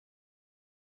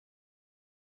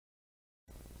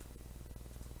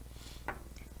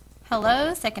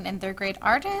Hello, second and third grade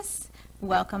artists.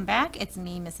 Welcome back. It's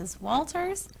me, Mrs.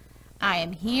 Walters. I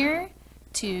am here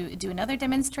to do another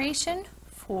demonstration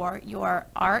for your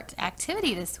art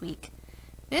activity this week.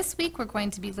 This week we're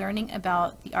going to be learning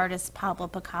about the artist Pablo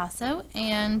Picasso,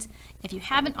 and if you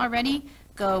haven't already,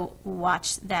 go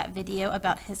watch that video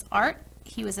about his art.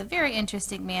 He was a very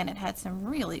interesting man and had some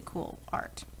really cool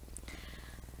art.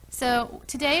 So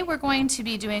today we're going to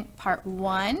be doing part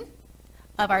one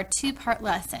of our two-part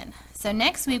lesson. So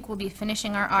next week we'll be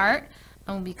finishing our art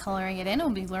and we'll be coloring it in. We'll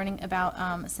be learning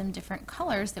about some different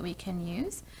colors that we can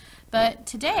use. But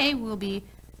today we'll be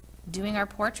doing our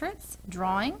portraits,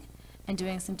 drawing, and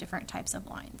doing some different types of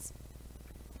lines.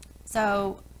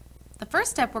 So the first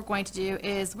step we're going to do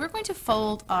is we're going to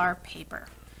fold our paper.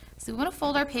 So we want to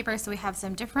fold our paper so we have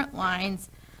some different lines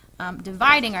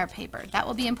dividing our paper. That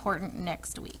will be important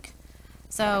next week.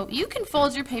 So you can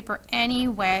fold your paper any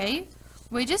way.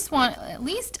 We just want at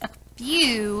least a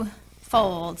few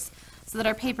folds so that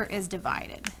our paper is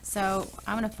divided. So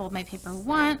I'm going to fold my paper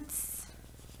once,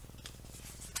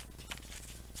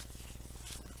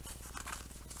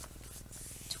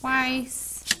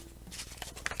 twice,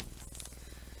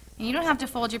 and you don't have to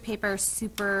fold your paper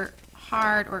super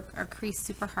hard or crease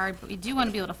super hard, but we do want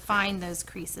to be able to find those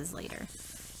creases later,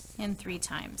 and 3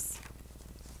 times.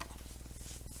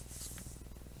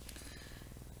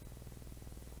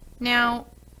 Now,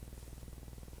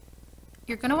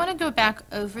 you're going to want to go back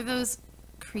over those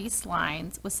crease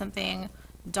lines with something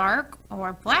dark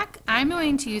or black. I'm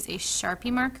going to use a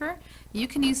Sharpie marker. You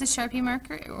can use a Sharpie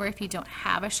marker, or if you don't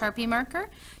have a Sharpie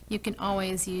marker, you can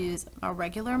always use a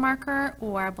regular marker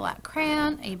or a black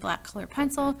crayon, a black color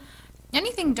pencil,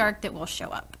 anything dark that will show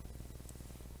up.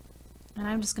 And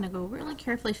I'm just going to go really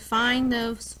carefully find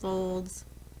those folds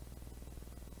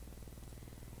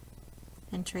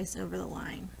and trace over the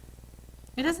line.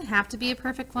 It doesn't have to be a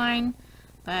perfect line,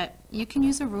 but you can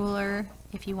use a ruler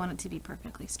if you want it to be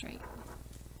perfectly straight.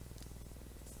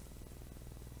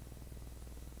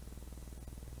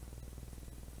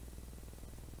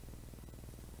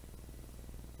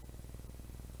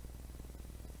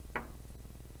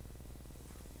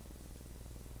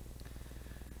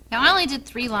 Now I only did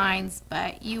 3 lines,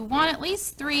 but you want at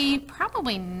least 3,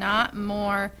 probably not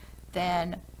more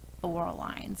than 4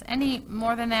 lines. Any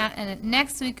more than that, and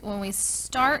next week when we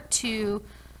start to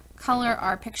color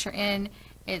our picture in,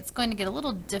 it's going to get a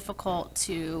little difficult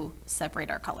to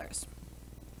separate our colors.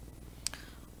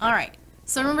 Alright,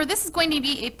 so remember, this is going to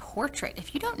be a portrait.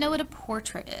 If you don't know what a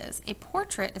portrait is a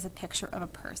picture of a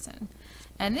person.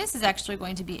 And this is actually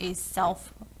going to be a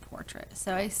self-portrait.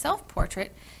 So a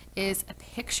self-portrait is a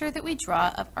picture that we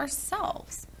draw of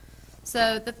ourselves.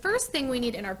 So the first thing we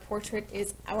need in our portrait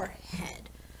is our head.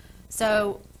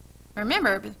 So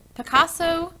remember,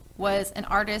 Picasso was an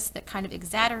artist that kind of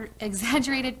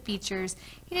exaggerated features.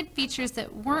 He did features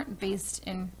that weren't based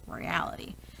in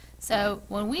reality. So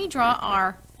when we draw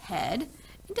our head,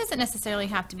 it doesn't necessarily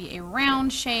have to be a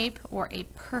round shape or a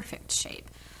perfect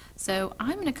shape. So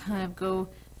I'm going to kind of go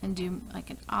and do like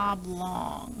an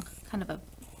oblong, kind of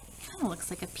looks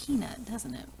like a peanut,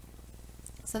 doesn't it?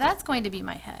 So that's going to be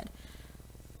my head.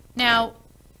 Now,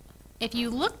 if you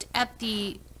looked at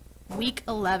the week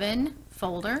 11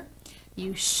 folder,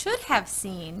 you should have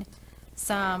seen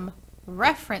some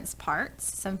reference parts,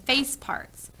 some face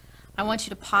parts. I want you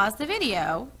to pause the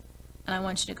video and I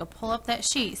want you to go pull up that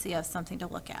sheet so you have something to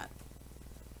look at.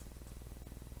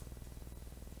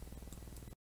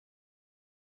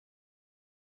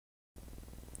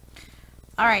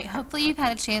 Alright, hopefully you've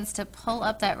had a chance to pull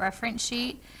up that reference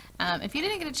sheet. If you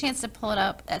didn't get a chance to pull it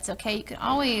up, that's okay. You can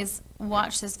always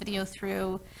watch this video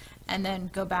through and then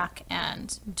go back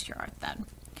and do your art then.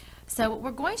 So what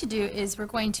we're going to do is we're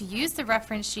going to use the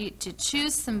reference sheet to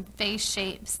choose some face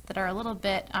shapes that are a little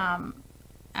bit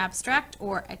abstract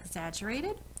or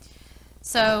exaggerated.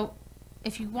 So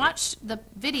if you watch the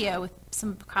video with some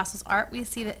of Picasso's art, we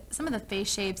see that some of the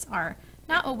face shapes are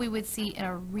not what we would see in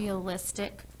a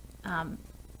realistic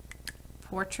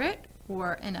portrait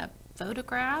or in a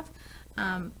photograph.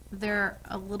 They're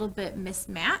a little bit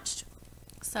mismatched.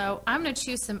 So I'm going to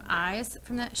choose some eyes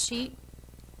from that sheet.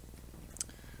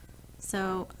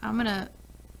 So I'm going to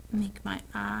make my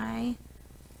eye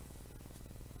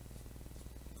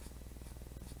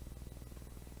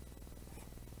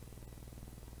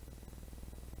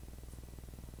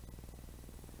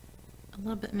a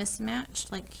little bit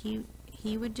mismatched, like he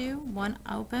would do. One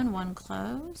open, one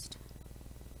closed.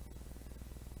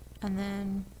 And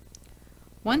then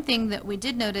one thing that we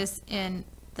did notice in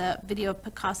the video of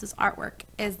Picasso's artwork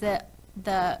is that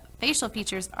the facial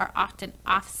features are often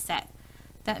offset.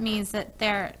 That means that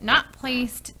they're not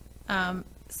placed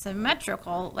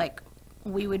symmetrical, like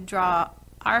we would draw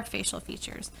our facial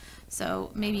features.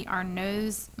 So maybe our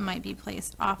nose might be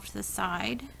placed off to the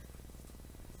side,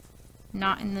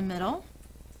 not in the middle.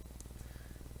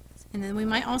 And then we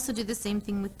might also do the same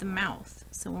thing with the mouth.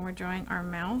 So when we're drawing our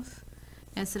mouth,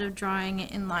 instead of drawing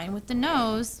it in line with the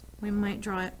nose, we might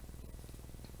draw it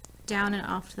down and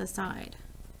off to the side.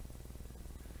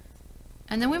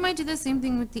 And then we might do the same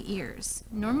thing with the ears.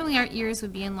 Normally our ears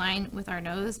would be in line with our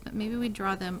nose, but maybe we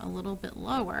draw them a little bit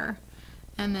lower,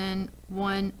 and then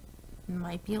one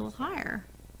might be a little higher.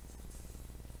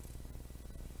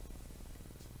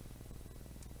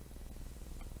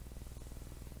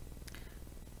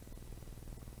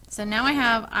 So now I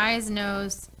have eyes,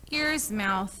 nose, ears,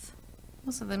 mouth.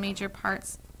 Those are the major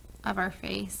parts of our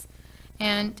face.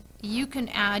 And you can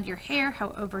add your hair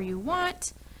however you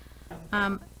want.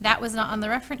 That was not on the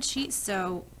reference sheet,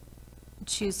 so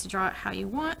choose to draw it how you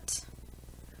want.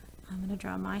 I'm going to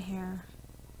draw my hair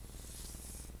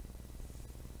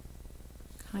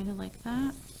kind of like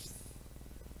that.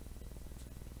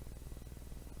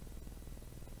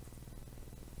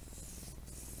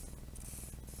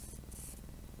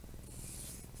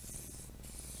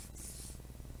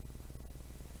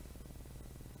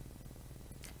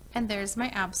 And there's my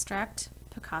abstract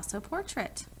Picasso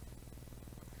portrait.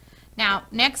 Now,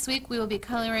 next week we will be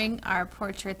coloring our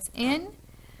portraits in.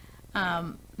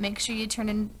 Make sure you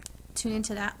tune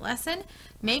into that lesson.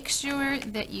 Make sure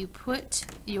that you put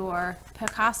your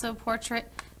Picasso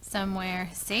portrait somewhere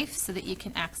safe so that you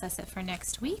can access it for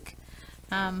next week.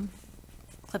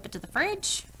 Clip it to the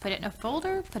fridge, put it in a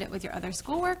folder, put it with your other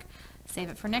schoolwork, save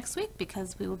it for next week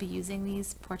because we will be using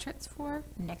these portraits for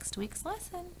next week's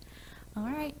lesson. All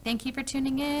right, thank you for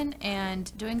tuning in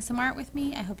and doing some art with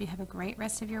me. I hope you have a great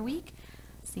rest of your week.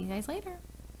 See you guys later.